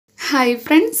Hi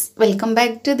friends, welcome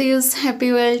back to this happy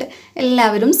world.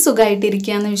 എല്ലാവരും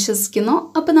സുഖമായിട്ടിരിക്കുകയെന്ന് വിശ്വസിക്കുന്നു.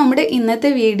 അപ്പോൾ നമ്മുടെ ഇന്നത്തെ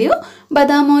വീഡിയോ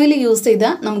ബദാം ഓയിൽ യൂസ്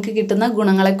ചെയ്താൽ നമുക്ക് കിട്ടുന്ന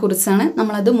ഗുണങ്ങളെക്കുറിച്ചാണ്.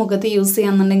 നമ്മളത് മുഖത്ത് യൂസ്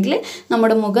ചെയ്യാന്നുണ്ടെങ്കിൽ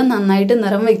നമ്മുടെ മുഖം നന്നായിട്ട്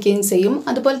നിറം വയ്ക്കുകയും ചെയ്യും.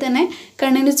 അതുപോലെ തന്നെ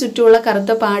കണ്ണിന് ചുറ്റുമുള്ള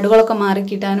കറുത്ത പാടുകളൊക്കെ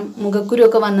മാറിക്കിട്ടാനും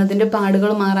മുഖക്കുരുവൊക്കെ വന്നതിൻ്റെ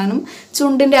പാടുകൾ മാറാനും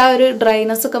ചുണ്ടിൻ്റെ ആ ഒരു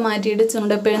ഡ്രൈനെസ് ഒക്കെ മാറ്റിയിട്ട്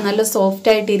ചുണ്ട് എപ്പോഴും നല്ല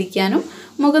സോഫ്റ്റ് ആയിട്ടിരിക്കാനും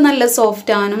മുഖം നല്ല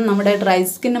സോഫ്റ്റ് ആവാനും നമ്മുടെ ഡ്രൈ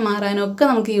സ്കിൻ മാറാനും ഒക്കെ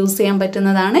നമുക്ക് യൂസ് ചെയ്യാൻ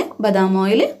പറ്റുന്നതാണ് ബദാം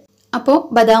ഓയിൽ. അപ്പോൾ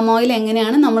ബദാം ഓയിൽ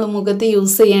എങ്ങനെയാണ് നമ്മൾ മുഖത്ത്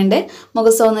യൂസ് ചെയ്യേണ്ടത്,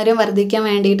 മുഖസൗന്ദര്യം വർദ്ധിക്കാൻ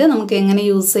വേണ്ടിയിട്ട് നമുക്ക് എങ്ങനെ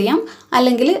യൂസ് ചെയ്യാം,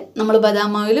 അല്ലെങ്കിൽ നമ്മൾ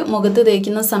ബദാം ഓയിൽ മുഖത്ത്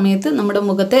തേക്കുന്ന സമയത്ത് നമ്മുടെ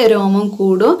മുഖത്തെ രോമം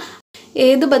കൂടുമോ,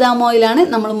 ഏത് ബദാം ഓയിലാണ്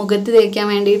നമ്മൾ മുഖത്ത് തേക്കാൻ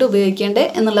വേണ്ടിയിട്ട് ഉപയോഗിക്കേണ്ടത്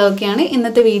എന്നുള്ളതൊക്കെയാണ്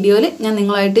ഇന്നത്തെ വീഡിയോയിൽ ഞാൻ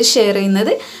നിങ്ങളുമായിട്ട് ഷെയർ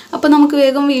ചെയ്യുന്നത്. അപ്പോൾ നമുക്ക്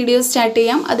വേഗം വീഡിയോ സ്റ്റാർട്ട്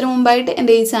ചെയ്യാം. അതിനു മുമ്പായിട്ട്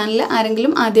എൻ്റെ ഈ ചാനൽ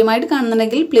ആരെങ്കിലും ആദ്യമായിട്ട്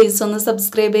കാണുന്നുണ്ടെങ്കിൽ പ്ലീസ് ഒന്ന്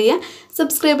സബ്സ്ക്രൈബ് ചെയ്യുക.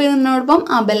 സബ്സ്ക്രൈബ് ചെയ്യുന്നതിനോടൊപ്പം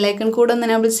ആ ബെല്ലൈക്കൺ കൂടെ ഒന്ന്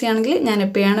എനേബിൾ ചെയ്യുകയാണെങ്കിൽ ഞാൻ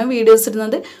എപ്പോഴാണ് വീഡിയോസ്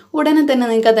ഇടുന്നത് ഉടനെ തന്നെ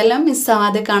നിങ്ങൾക്ക് അതെല്ലാം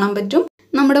മിസ്സാവാതെ കാണാൻ പറ്റും.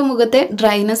 നമ്മുടെ മുഖത്തെ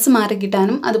ഡ്രൈനെസ്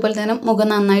മാറിക്കിട്ടാനും അതുപോലെ തന്നെ മുഖം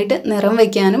നന്നായിട്ട് നിറം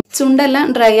വയ്ക്കാനും ചുണ്ടെല്ലാം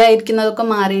ഡ്രൈ ആയിരിക്കുന്നതൊക്കെ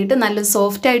മാറിയിട്ട് നല്ല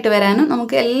സോഫ്റ്റ് ആയിട്ട് വരാനും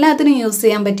നമുക്ക് എല്ലാത്തിനും യൂസ്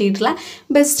ചെയ്യാൻ പറ്റിയിട്ടുള്ള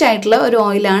ബെസ്റ്റ് ആയിട്ടുള്ള ഒരു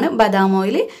ഓയിലാണ് ബദാം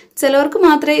ഓയിൽ. ചിലവർക്ക്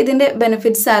മാത്രമേ ഇതിൻ്റെ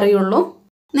ബെനിഫിറ്റ്സ് അറിയുള്ളൂ.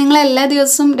 നിങ്ങൾ എല്ലാ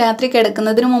ദിവസവും രാത്രി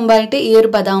കിടക്കുന്നതിന് മുമ്പായിട്ട് ഈ ഒരു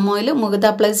ബദാം ഓയിൽ മുഖത്ത്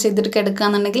അപ്ലൈ ചെയ്തിട്ട്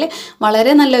കിടക്കുകയാണെന്നുണ്ടെങ്കിൽ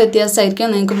വളരെ നല്ല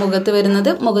വ്യത്യാസമായിരിക്കും നിങ്ങൾക്ക് മുഖത്ത് വരുന്നത്.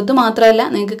 മുഖത്ത് മാത്രമല്ല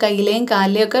നിങ്ങൾക്ക് കയ്യിലെയും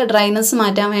കാലിലെയും ഒക്കെ ഡ്രൈനെസ്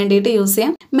മാറ്റാൻ വേണ്ടിയിട്ട് യൂസ്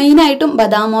ചെയ്യാം. മെയിനായിട്ടും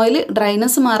ബദാം ഓയിൽ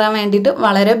ഡ്രൈനെസ് മാറാൻ വേണ്ടിയിട്ട്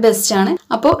വളരെ ബെസ്റ്റാണ്.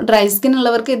 അപ്പോൾ ഡ്രൈ സ്കിൻ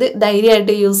ഉള്ളവർക്ക് ഇത്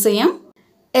ധൈര്യമായിട്ട് യൂസ് ചെയ്യാം.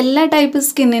 എല്ലാ ടൈപ്പ്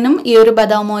സ്കിന്നിനും ഈ ഒരു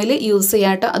ബദാം ഓയിൽ യൂസ്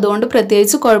ചെയ്യാം കേട്ടോ. അതുകൊണ്ട്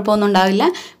പ്രത്യേകിച്ച് കുഴപ്പമൊന്നും ഉണ്ടാവില്ല.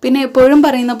 പിന്നെ എപ്പോഴും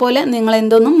പറയുന്ന പോലെ നിങ്ങൾ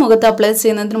എന്തൊന്നും മുഖത്ത് അപ്ലൈ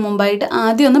ചെയ്യുന്നതിന് മുമ്പായിട്ട്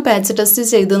ആദ്യം ഒന്ന് പാച്ച് ടെസ്റ്റ്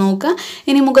ചെയ്ത് നോക്കുക.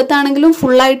 ഇനി മുഖത്താണെങ്കിലും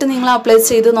ഫുള്ളായിട്ട് നിങ്ങൾ അപ്ലൈ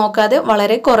ചെയ്ത് നോക്കാതെ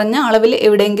വളരെ കുറഞ്ഞ അളവിൽ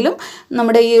എവിടെയെങ്കിലും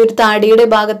നമ്മുടെ ഈ ഒരു താടിയുടെ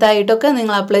ഭാഗത്തായിട്ടൊക്കെ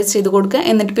നിങ്ങൾ അപ്ലൈ ചെയ്ത് കൊടുക്കുക.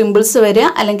 എന്നിട്ട് പിമ്പിൾസ് വരിക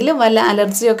അല്ലെങ്കിൽ വല്ല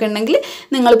അലർജിയൊക്കെ ഉണ്ടെങ്കിൽ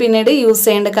നിങ്ങൾ പിന്നീട് യൂസ്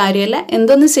ചെയ്യേണ്ട കാര്യമല്ല.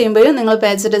 എന്തൊന്ന് ചെയ്യുമ്പോഴും നിങ്ങൾ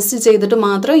പാച്ച് ടെസ്റ്റ് ചെയ്തിട്ട്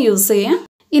മാത്രം യൂസ് ചെയ്യുക.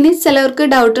 ഇനി ചിലവർക്ക്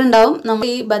ഡൗട്ട് ഉണ്ടാവും, നമ്മൾ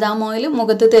ഈ ബദാം ഓയിൽ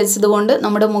മുഖത്ത് തേച്ചത് കൊണ്ട്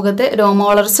നമ്മുടെ മുഖത്തെ രോമ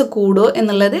വളർച്ച കൂടുമോ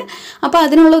എന്നുള്ളത്. അപ്പോൾ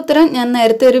അതിനുള്ള ഉത്തരം ഞാൻ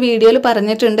നേരത്തെ ഒരു വീഡിയോയിൽ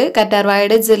പറഞ്ഞിട്ടുണ്ട്.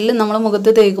 കറ്റാർവാഴയുടെ ജെല്ല് നമ്മൾ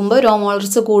മുഖത്ത് തേക്കുമ്പോൾ രോമ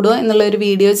വളർച്ച കൂടുമോ എന്നുള്ളൊരു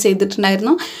വീഡിയോ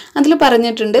ചെയ്തിട്ടുണ്ടായിരുന്നു. അതിൽ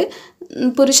പറഞ്ഞിട്ടുണ്ട്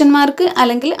പുരുഷന്മാർക്ക്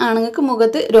അല്ലെങ്കിൽ ആണുങ്ങൾക്ക്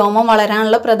മുഖത്ത് രോമം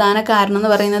വളരാനുള്ള പ്രധാന കാരണം എന്ന്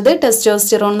പറയുന്നത്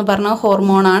ടെസ്റ്റോസ്റ്റിറോൺ എന്ന് പറഞ്ഞ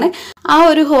ഹോർമോണാണ്. ആ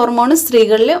ഒരു ഹോർമോൺ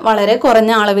സ്ത്രീകളിൽ വളരെ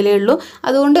കുറഞ്ഞ അളവിലേ ഉള്ളൂ.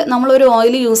 അതുകൊണ്ട് നമ്മളൊരു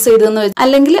ഓയിൽ യൂസ് ചെയ്തെന്ന് വെച്ച്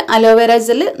അല്ലെങ്കിൽ അലോവേര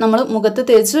ജെല്ല് നമ്മൾ മുഖത്ത്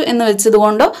തേച്ചു എന്ന്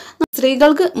വെച്ചതുകൊണ്ടോ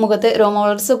സ്ത്രീകൾക്ക് മുഖത്ത് രോമ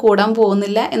വളർച്ച കൂടാൻ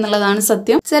പോകുന്നില്ല എന്നുള്ളതാണ്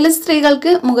സത്യം. ചില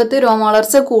സ്ത്രീകൾക്ക് മുഖത്ത് രോമ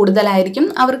വളർച്ച കൂടുതലായിരിക്കും.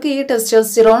 അവർക്ക് ഈ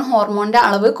ടെസ്റ്റോസ്റ്റിറോൺ ഹോർമോണിന്റെ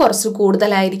അളവ് കുറച്ച്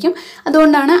കൂടുതലായിരിക്കും.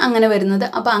 അതുകൊണ്ടാണ് അങ്ങനെ വരുന്നത്.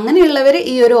 അപ്പോൾ അങ്ങനെയുള്ളവർ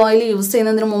ഈ ഒരു ഓയിൽ യൂസ്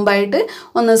ചെയ്യുന്നതിന് മുമ്പായിട്ട്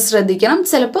ഒന്ന് ശ്രദ്ധിക്കണം.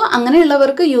 ചിലപ്പോൾ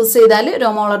അങ്ങനെയുള്ളവർക്ക് യൂസ് ചെയ്താൽ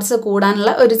രോമ വളർച്ച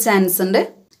കൂടാനുള്ള ഒരു ചാൻസ് ഉണ്ട്.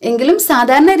 എങ്കിലും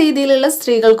സാധാരണ രീതിയിലുള്ള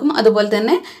സ്ത്രീകൾക്കും അതുപോലെ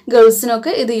തന്നെ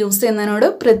ഗേൾസിനൊക്കെ ഇത് യൂസ് ചെയ്യുന്നതിനോട്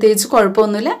പ്രത്യേകിച്ച്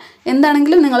കുഴപ്പമൊന്നുമില്ല.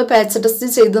 എന്താണെങ്കിലും നിങ്ങൾ പാച്ച് ടെസ്റ്റ്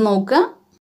ചെയ്ത് നോക്കുക.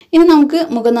 ഇനി നമുക്ക്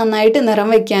മുഖം നന്നായിട്ട് നിറം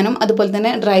വയ്ക്കാനും അതുപോലെ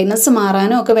തന്നെ ഡ്രൈനെസ്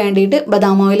മാറാനും ഒക്കെ വേണ്ടിയിട്ട്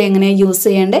ബദാം ഓയിൽ എങ്ങനെയാണ് യൂസ്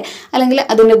ചെയ്യേണ്ടത് അല്ലെങ്കിൽ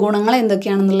അതിൻ്റെ ഗുണങ്ങൾ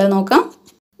എന്തൊക്കെയാണെന്നുള്ളത് നോക്കാം.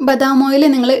 ബദാം ഓയിൽ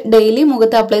നിങ്ങൾ ഡെയിലി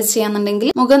മുഖത്ത് അപ്ലൈ ചെയ്യാന്നുണ്ടെങ്കിൽ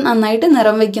മുഖം നന്നായിട്ട്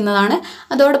നിറം വയ്ക്കുന്നതാണ്.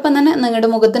 അതോടൊപ്പം തന്നെ നിങ്ങളുടെ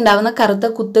മുഖത്തുണ്ടാവുന്ന കറുത്ത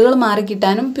കുത്തുകൾ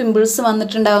മാറിക്കിട്ടാനും പിമ്പിൾസ്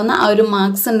വന്നിട്ടുണ്ടാവുന്ന ആ ഒരു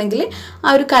മാർക്സ് ഉണ്ടെങ്കിൽ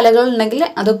ആ ഒരു കലകൾ ഉണ്ടെങ്കിൽ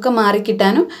അതൊക്കെ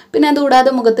മാറിക്കിട്ടാനും പിന്നെ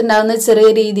അതുകൂടാതെ മുഖത്തുണ്ടാവുന്ന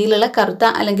ചെറിയ രീതിയിലുള്ള കറുത്ത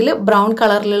അല്ലെങ്കിൽ ബ്രൗൺ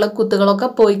കളറിലുള്ള കുത്തുകളൊക്കെ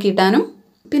പോയി കിട്ടാനും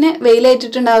പിന്നെ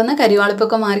വെയിലേറ്റിട്ടുണ്ടാവുന്ന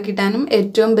കരിവാളിപ്പൊക്കെ മാറിക്കിട്ടാനും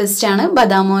ഏറ്റവും ബെസ്റ്റാണ്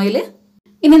ബദാം ഓയിൽ.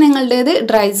 ഇനി നിങ്ങളുടേത്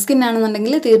ഡ്രൈ സ്കിൻ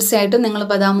ആണെന്നുണ്ടെങ്കിൽ തീർച്ചയായിട്ടും നിങ്ങൾ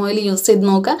ബദാം ഓയിൽ യൂസ് ചെയ്ത്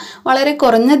നോക്കുക. വളരെ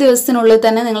കുറഞ്ഞ ദിവസത്തിനുള്ളിൽ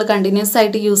തന്നെ നിങ്ങൾ കണ്ടിന്യൂസ്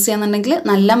ആയിട്ട് യൂസ് ചെയ്യുന്നുണ്ടെങ്കിൽ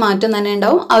നല്ല മാറ്റം തന്നെ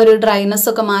ഉണ്ടാവും. ആ ഒരു ഡ്രൈനെസ്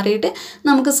ഒക്കെ മാറിയിട്ട്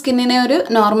നമുക്ക് സ്കിന്നിനെ ഒരു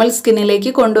നോർമൽ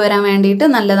സ്കിന്നിലേക്ക് കൊണ്ടുവരാൻ വേണ്ടിയിട്ട്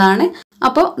നല്ലതാണ്.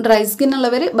 അപ്പോൾ ഡ്രൈ സ്കിൻ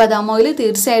ഉള്ളവർ ബദാം ഓയിൽ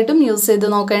തീർച്ചയായിട്ടും യൂസ് ചെയ്ത്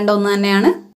നോക്കേണ്ട ഒന്ന്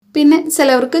തന്നെയാണ്. പിന്നെ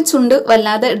ചിലവർക്ക് ചുണ്ട്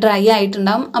വല്ലാതെ ഡ്രൈ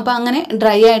ആയിട്ടുണ്ടാവും. അപ്പോൾ അങ്ങനെ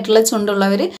ഡ്രൈ ആയിട്ടുള്ള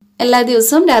ചുണ്ടുള്ളവർ എല്ലാ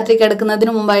ദിവസവും രാത്രി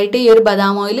കിടക്കുന്നതിന് മുമ്പായിട്ട് ഈ ഒരു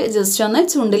ബദാം ഓയിൽ ജസ്റ്റ് ഒന്ന്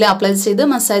ചുണ്ടിൽ അപ്ലൈ ചെയ്ത്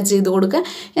മസാജ് ചെയ്ത് കൊടുക്കുക.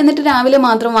 എന്നിട്ട് രാവിലെ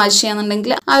മാത്രം വാഷ്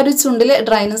ചെയ്യാന്നുണ്ടെങ്കിൽ ആ ഒരു ചുണ്ടിലെ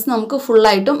ഡ്രൈനെസ് നമുക്ക്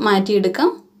ഫുള്ളായിട്ടും മാറ്റിയെടുക്കാം.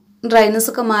 ഡ്രൈനെസ്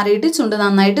ഒക്കെ മാറിയിട്ട് ചുണ്ട്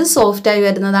നന്നായിട്ട് സോഫ്റ്റായി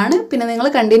വരുന്നതാണ്. പിന്നെ നിങ്ങൾ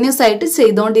കണ്ടിന്യൂസ് ആയിട്ട്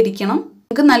ചെയ്തുകൊണ്ടിരിക്കണം.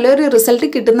 നിങ്ങൾക്ക് നല്ലൊരു റിസൾട്ട്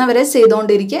കിട്ടുന്നവരെ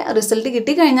ചെയ്തുകൊണ്ടിരിക്കുക. റിസൾട്ട്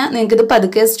കിട്ടിക്കഴിഞ്ഞാൽ നിങ്ങൾക്കിത്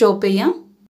പതുക്കെ സ്റ്റോപ്പ് ചെയ്യാം.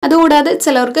 അതുകൂടാതെ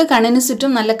ചിലവർക്ക് കണ്ണിന്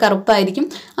ചുറ്റും നല്ല കറുപ്പായിരിക്കും.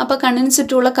 അപ്പോൾ കണ്ണിന്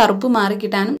ചുറ്റുമുള്ള കറുപ്പ്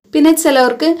മാറിക്കിട്ടാനും പിന്നെ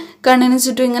ചിലവർക്ക് കണ്ണിന്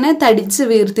ചുറ്റും ഇങ്ങനെ തടിച്ച്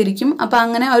വീർത്തിരിക്കും. അപ്പോൾ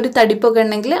അങ്ങനെ ഒരു തടിപ്പൊക്കെ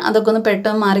ഉണ്ടെങ്കിൽ അതൊക്കെ ഒന്ന്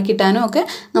പെട്ടെന്ന് മാറിക്കിട്ടാനും ഒക്കെ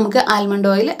നമുക്ക് ആൽമണ്ട്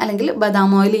ഓയിൽ അല്ലെങ്കിൽ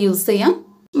ബദാം ഓയിൽ യൂസ് ചെയ്യാം.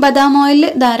 ബദാം ഓയിലിൽ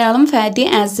ധാരാളം ഫാറ്റി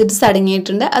ആസിഡ്സ്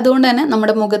അടങ്ങിയിട്ടുണ്ട്. അതുകൊണ്ട് തന്നെ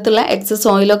നമ്മുടെ മുഖത്തുള്ള എക്സസ്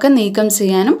ഓയിലൊക്കെ നീക്കം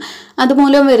ചെയ്യാനും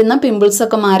അതുമൂലം വരുന്ന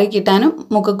പിമ്പിൾസൊക്കെ മാറിക്കിട്ടാനും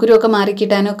മുഖക്കുരുവൊക്കെ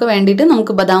മാറിക്കിട്ടാനും ഒക്കെ വേണ്ടിയിട്ട്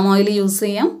നമുക്ക് ബദാം ഓയിൽ യൂസ്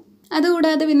ചെയ്യാം.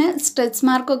 അതുകൂടാതെ പിന്നെ സ്ട്രെച്ച്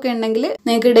മാർക്കൊക്കെ ഉണ്ടെങ്കിൽ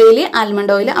നിങ്ങൾക്ക് ഡെയിലി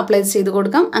ആൽമണ്ട് ഓയിൽ അപ്ലൈ ചെയ്ത്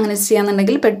കൊടുക്കാം. അങ്ങനെ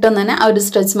ചെയ്യാന്നുണ്ടെങ്കിൽ പെട്ടെന്ന് തന്നെ ആ ഒരു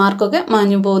സ്ട്രെച്ച് മാർക്കൊക്കെ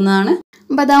മാഞ്ഞു പോകുന്നതാണ്.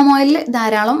 ബദാം ഓയിലിൽ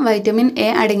ധാരാളം വൈറ്റമിൻ എ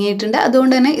അടങ്ങിയിട്ടുണ്ട്.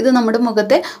 അതുകൊണ്ട് തന്നെ ഇത് നമ്മുടെ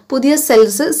മുഖത്തെ പുതിയ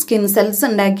സെൽസ്, സ്കിൻ സെൽസ്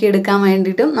ഉണ്ടാക്കിയെടുക്കാൻ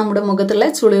വേണ്ടിയിട്ടും നമ്മുടെ മുഖത്തുള്ള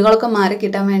ചുളികളൊക്കെ മാറി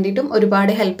കിട്ടാൻ വേണ്ടിയിട്ടും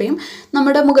ഒരുപാട് ഹെൽപ്പ് ചെയ്യും.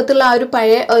 നമ്മുടെ മുഖത്തുള്ള ആ ഒരു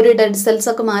പഴയ ഒരു ഡെഡ് സെൽസ്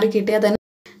ഒക്കെ മാറി കിട്ടിയാൽ തന്നെ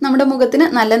നമ്മുടെ മുഖത്തിന്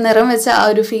നല്ല നിറം വെച്ച ആ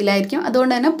ഒരു ഫീൽ ആയിരിക്കും.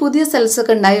 അതുകൊണ്ട് തന്നെ പുതിയ സെൽസ്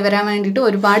ഒക്കെ ഉണ്ടായി വരാൻ വേണ്ടിയിട്ട്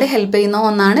ഒരുപാട് ഹെൽപ്പ് ചെയ്യുന്ന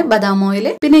ഒന്നാണ് ബദാം ഓയിൽ.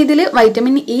 പിന്നെ ഇതിൽ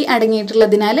വൈറ്റമിൻ ഇ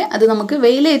അടങ്ങിയിട്ടുള്ളതിനാൽ അത് നമുക്ക്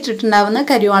വെയിലേറ്റിട്ടുണ്ടാവുന്ന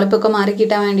കരിവാളിപ്പൊക്കെ മാറി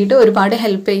കിട്ടാൻ വേണ്ടിയിട്ട് ഒരുപാട്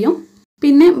ഹെൽപ്പ് ചെയ്യും.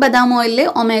 പിന്നെ ബദാം ഓയിലിൽ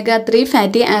omega-3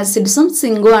 ഫാറ്റി ആസിഡ്സും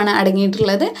സിങ്കും ആണ്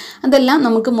അടങ്ങിയിട്ടുള്ളത്. അതെല്ലാം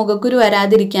നമുക്ക് മുഖക്കുരു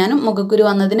വരാതിരിക്കാനും മുഖക്കുരു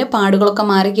വന്നതിൻ്റെ പാടുകളൊക്കെ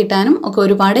മാറി കിട്ടാനും ഒക്കെ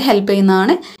ഒരുപാട് ഹെൽപ്പ്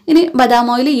ചെയ്യുന്നതാണ്. ഇനി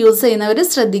ബദാം ഓയിൽ യൂസ് ചെയ്യുന്നവർ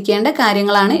ശ്രദ്ധിക്കേണ്ട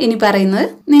കാര്യങ്ങളാണ് ഇനി പറയുന്നത്.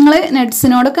 നിങ്ങൾ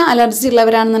നട്ട്സിനോടൊക്കെ അലർജി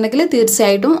ഉള്ളവരാണെന്നുണ്ടെങ്കിൽ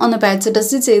തീർച്ചയായിട്ടും ഒന്ന് പാച്ച്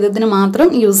ടെസ്റ്റ് ചെയ്തതിന് മാത്രം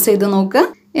യൂസ് ചെയ്ത് നോക്കുക.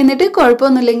 എന്നിട്ട്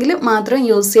കുഴപ്പമൊന്നുമില്ലെങ്കിൽ മാത്രം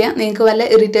യൂസ് ചെയ്യുക. നിങ്ങൾക്ക് വല്ല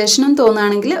ഇറിറ്റേഷനും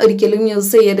തോന്നുകയാണെങ്കിൽ ഒരിക്കലും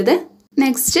യൂസ് ചെയ്യരുത്.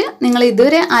 നെക്സ്റ്റ്, നിങ്ങൾ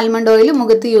ഇതുവരെ ആൽമണ്ട് ഓയിൽ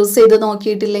മുഖത്ത് യൂസ് ചെയ്ത്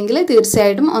നോക്കിയിട്ടില്ലെങ്കിൽ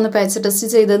തീർച്ചയായിട്ടും ഒന്ന് പാച്ച് ടെസ്റ്റ്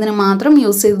ചെയ്തതിന് മാത്രം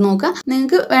യൂസ് ചെയ്ത് നോക്കുക.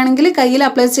 നിങ്ങൾക്ക് വേണമെങ്കിൽ കയ്യിൽ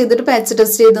അപ്ലൈ ചെയ്തിട്ട് പാച്ച്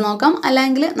ടെസ്റ്റ് ചെയ്ത് നോക്കാം.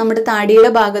 അല്ലെങ്കിൽ നമ്മുടെ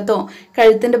താടിയുടെ ഭാഗത്തോ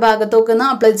കഴുത്തിൻ്റെ ഭാഗത്തോ ഒക്കെ ഒന്ന്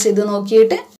അപ്ലൈ ചെയ്ത്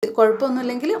നോക്കിയിട്ട്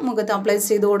കുഴപ്പമൊന്നുമില്ലെങ്കിൽ മുഖത്ത് അപ്ലൈ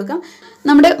ചെയ്ത് കൊടുക്കാം.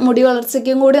 നമ്മുടെ മുടി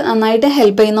വളർച്ചയ്ക്കും കൂടി നന്നായിട്ട്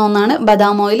ഹെൽപ്പ് ചെയ്യുന്ന ഒന്നാണ്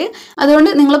ബദാം ഓയിൽ. അതുകൊണ്ട്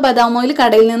നിങ്ങൾ ബദാം ഓയിൽ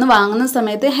കടയിൽ നിന്ന് വാങ്ങുന്ന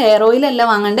സമയത്ത് ഹെയർ ഓയിൽ അല്ല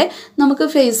വാങ്ങണ്ടേ, നമുക്ക്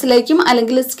ഫേസിലേക്കും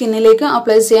അല്ലെങ്കിൽ സ്കിന്നിലേക്കും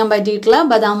അപ്ലൈ ചെയ്യാൻ പറ്റിയിട്ടുള്ള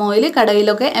ബദാം ഓയിൽ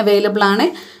കടയിലൊക്കെ അവൈലബിൾ ആണ്.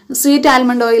 സ്വീറ്റ്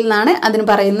ആൽമണ്ട് ഓയിൽ എന്നാണ് അതിന്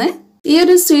പറയുന്നത്. ഈ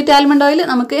ഒരു സ്വീറ്റ് ആൽമണ്ട് ഓയിൽ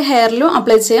നമുക്ക് ഹെയറിലും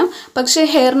അപ്ലൈ ചെയ്യാം. പക്ഷേ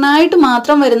ഹെയറിനായിട്ട്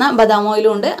മാത്രം വരുന്ന ബദാം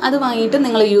ഓയിലും ഉണ്ട്. അത് വാങ്ങിയിട്ട്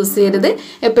നിങ്ങൾ യൂസ് ചെയ്യരുത്.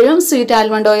 എപ്പോഴും സ്വീറ്റ്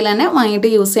ആൽമണ്ട് ഓയിൽ തന്നെ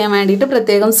വാങ്ങിയിട്ട് യൂസ് ചെയ്യാൻ വേണ്ടിയിട്ട്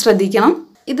പ്രത്യേകം ശ്രദ്ധിക്കണം.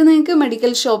 ഇത് നിങ്ങൾക്ക്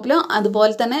മെഡിക്കൽ ഷോപ്പിലോ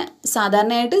അതുപോലെ തന്നെ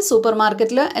സാധാരണയായിട്ട് സൂപ്പർ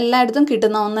മാർക്കറ്റിലോ എല്ലായിടത്തും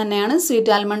കിട്ടുന്ന ഒന്ന് തന്നെയാണ്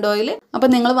സ്വീറ്റ് ആൽമണ്ട് ഓയിൽ. അപ്പോൾ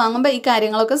നിങ്ങൾ വാങ്ങുമ്പോൾ ഈ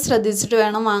കാര്യങ്ങളൊക്കെ ശ്രദ്ധിച്ചിട്ട്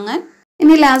വേണം വാങ്ങാൻ.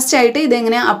 ഇനി ലാസ്റ്റ് ആയിട്ട്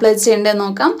ഇതെങ്ങനെയാണ് അപ്ലൈ ചെയ്യേണ്ടതെന്ന്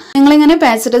നോക്കാം. നിങ്ങളിങ്ങനെ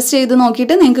പാച്ച് ടെസ്റ്റ് ചെയ്ത്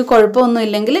നോക്കിയിട്ട് നിങ്ങൾക്ക് കുഴപ്പമൊന്നും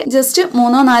ഇല്ലെങ്കിൽ ജസ്റ്റ്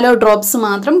 3-4 ഡ്രോപ്സ്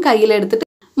മാത്രം കയ്യിലെടുത്തിട്ട്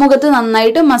മുഖത്ത്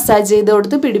നന്നായിട്ട് മസാജ് ചെയ്ത്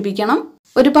കൊടുത്ത് പിടിപ്പിക്കണം.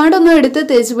 ഒരുപാടൊന്നും എടുത്ത്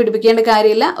തേച്ച് പിടിപ്പിക്കേണ്ട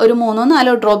കാര്യമില്ല. ഒരു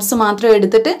 3-4 ഡ്രോപ്സ് മാത്രം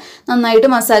എടുത്തിട്ട് നന്നായിട്ട്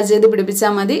മസാജ് ചെയ്ത്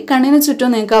പിടിപ്പിച്ചാൽ മതി. കണ്ണിന്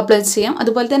ചുറ്റും നിങ്ങൾക്ക് അപ്ലൈ ചെയ്യാം.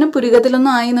 അതുപോലെ തന്നെ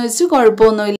പുരികത്തിലൊന്നും ആയിന്ന് വെച്ച്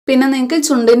കുഴപ്പമൊന്നുമില്ല. പിന്നെ നിങ്ങൾക്ക്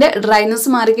ചുണ്ടിന്റെ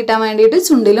ഡ്രൈനെസ് മാറി കിട്ടാൻ വേണ്ടിയിട്ട്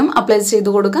ചുണ്ടിലും അപ്ലൈ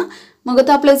ചെയ്ത് കൊടുക്കാം.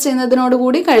 മുഖത്ത് അപ്ലൈ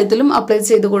ചെയ്യുന്നതിനോടുകൂടി കഴുത്തിലും അപ്ലൈ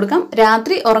ചെയ്ത് കൊടുക്കാം.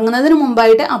 രാത്രി ഉറങ്ങുന്നതിന്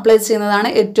മുമ്പായിട്ട് അപ്ലൈ ചെയ്യുന്നതാണ്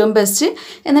ഏറ്റവും ബെസ്റ്റ്.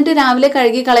 എന്നിട്ട് രാവിലെ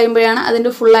കഴുകി കളയുമ്പോഴാണ്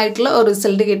അതിൻ്റെ ഫുൾ ആയിട്ടുള്ള ഒരു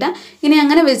റിസൾട്ട് കിട്ടുക. ഇനി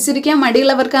അങ്ങനെ വെച്ചിരിക്കാൻ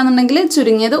മടിയുള്ളവർക്കാണെന്നുണ്ടെങ്കിൽ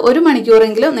ചുരുങ്ങിയത് 1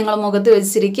 മണിക്കൂറെങ്കിലും നിങ്ങൾ മുഖത്ത്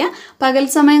വെച്ചിരിക്കുക. പകൽ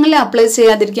സമയങ്ങളിൽ അപ്ലൈ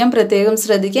ചെയ്യാതിരിക്കാൻ പ്രത്യേകം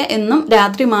ശ്രദ്ധിക്കുക. എന്നും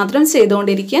രാത്രി മാത്രം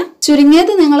ചെയ്തുകൊണ്ടിരിക്കുക.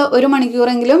 ചുരുങ്ങിയത് നിങ്ങൾ 1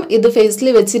 മണിക്കൂറെങ്കിലും ഇത് ഫേസിൽ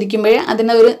വെച്ചിരിക്കുമ്പോഴേ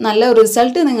അതിൻ്റെ ഒരു നല്ല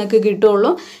റിസൾട്ട് നിങ്ങൾക്ക്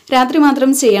കിട്ടുള്ളൂ. രാത്രി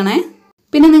മാത്രം ചെയ്യണേ.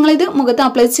 പിന്നെ നിങ്ങളിത് മുഖത്ത്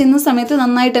അപ്ലൈ ചെയ്യുന്ന സമയത്ത്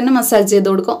നന്നായിട്ട് തന്നെ മസാജ് ചെയ്ത്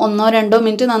കൊടുക്കുക. 1-2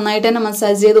 മിനിറ്റ് നന്നായിട്ട് തന്നെ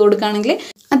മസാജ് ചെയ്ത് കൊടുക്കുകയാണെങ്കിൽ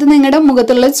അത് നിങ്ങളുടെ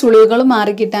മുഖത്തുള്ള ചുളികൾ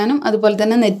മാറിക്കിട്ടാനും അതുപോലെ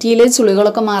തന്നെ നെറ്റിയിലെ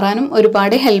ചുളികളൊക്കെ മാറാനും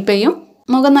ഒരുപാട് ഹെൽപ്പ് ചെയ്യും.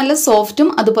 മുഖം നല്ല സോഫ്റ്റും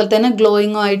അതുപോലെ തന്നെ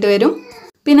ഗ്ലോയിങ്ങും ആയിട്ട് വരും.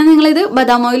 പിന്നെ നിങ്ങളിത്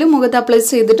ബദാം ഓയിൽ മുഖത്ത് അപ്ലൈ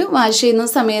ചെയ്തിട്ട് വാഷ്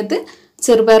ചെയ്യുന്ന സമയത്ത്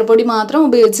ചെറുപയർ പൊടി മാത്രം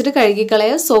ഉപയോഗിച്ചിട്ട്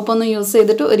കഴുകിക്കളയുക. സോപ്പൊന്നും യൂസ്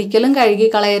ചെയ്തിട്ട് ഒരിക്കലും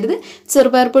കഴുകിക്കളയരുത്.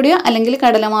 ചെറുപയർ പൊടിയോ അല്ലെങ്കിൽ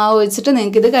കടലമാവോ വെച്ചിട്ട്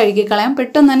നിങ്ങൾക്ക് ഇത് കഴുകിക്കളയാം.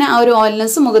 പെട്ടെന്ന് തന്നെ ആ ഒരു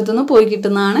ഓയിൽനെസ് മുഖത്തുനിന്ന് പോയി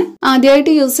കിട്ടുന്നതാണ്.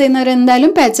 ആദ്യമായിട്ട് യൂസ്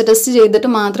ചെയ്യുന്നവരെന്തായാലും പാച്ച് ടെസ്റ്റ്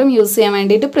ചെയ്തിട്ട് മാത്രം യൂസ് ചെയ്യാൻ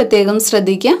വേണ്ടിയിട്ട് പ്രത്യേകം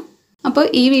ശ്രദ്ധിക്കുക. അപ്പോൾ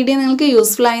ഈ വീഡിയോ നിങ്ങൾക്ക്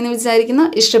യൂസ്ഫുൾ ആയെന്ന് വിചാരിക്കുന്നു.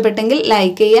 ഇഷ്ടപ്പെട്ടെങ്കിൽ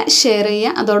ലൈക്ക് ചെയ്യുക, ഷെയർ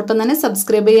ചെയ്യുക. അതോടൊപ്പം തന്നെ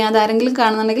സബ്സ്ക്രൈബ് ചെയ്യാതെ ആരെങ്കിലും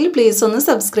കാണുന്നുണ്ടെങ്കിൽ പ്ലീസ് ഒന്ന്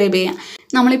സബ്സ്ക്രൈബ് ചെയ്യുക.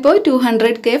 നമ്മളിപ്പോൾ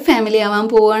 200K ഫാമിലി ആവാൻ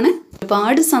പോവുകയാണ്.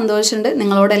 ഒരുപാട് സന്തോഷമുണ്ട്.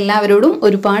 നിങ്ങളോട് എല്ലാവരോടും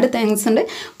ഒരുപാട് താങ്ക്സ് ഉണ്ട്.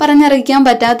 പറഞ്ഞറിയിക്കാൻ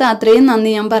പറ്റാത്ത അത്രയും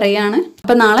നന്ദി ഞാൻ പറയുകയാണ്.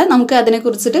 അപ്പോൾ നാളെ നമുക്ക്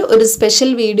അതിനെക്കുറിച്ചിട്ട് ഒരു സ്പെഷ്യൽ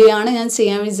വീഡിയോ ആണ് ഞാൻ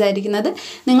ചെയ്യാൻ വിചാരിക്കുന്നത്.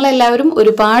 നിങ്ങളെല്ലാവരും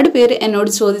ഒരുപാട് പേര്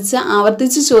എന്നോട്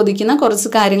ആവർത്തിച്ച് ചോദിക്കുന്ന കുറച്ച്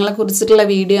കാര്യങ്ങളെ കുറിച്ചിട്ടുള്ള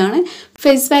വീഡിയോ ആണ്.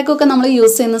 ഫേസ് പാക്കൊക്കെ നമ്മൾ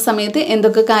യൂസ് ചെയ്യുന്ന സമയത്ത്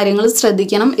എന്തൊക്കെ കാര്യങ്ങൾ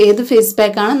ശ്രദ്ധിക്കണം, ഏത് ഫേസ്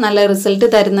പാക്കാണ് നല്ല റിസൾട്ട്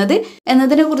തരുന്നത്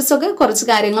എന്നതിനെ കുറിച്ചൊക്കെ കുറച്ച്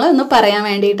കാര്യങ്ങൾ ഒന്ന് പറയാൻ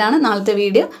വേണ്ടിയിട്ടാണ് നാളത്തെ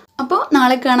വീഡിയോ. അപ്പോൾ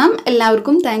നാളെ കാണാം.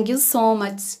 എല്ലാവർക്കും താങ്ക് യു സോ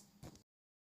മച്ച്.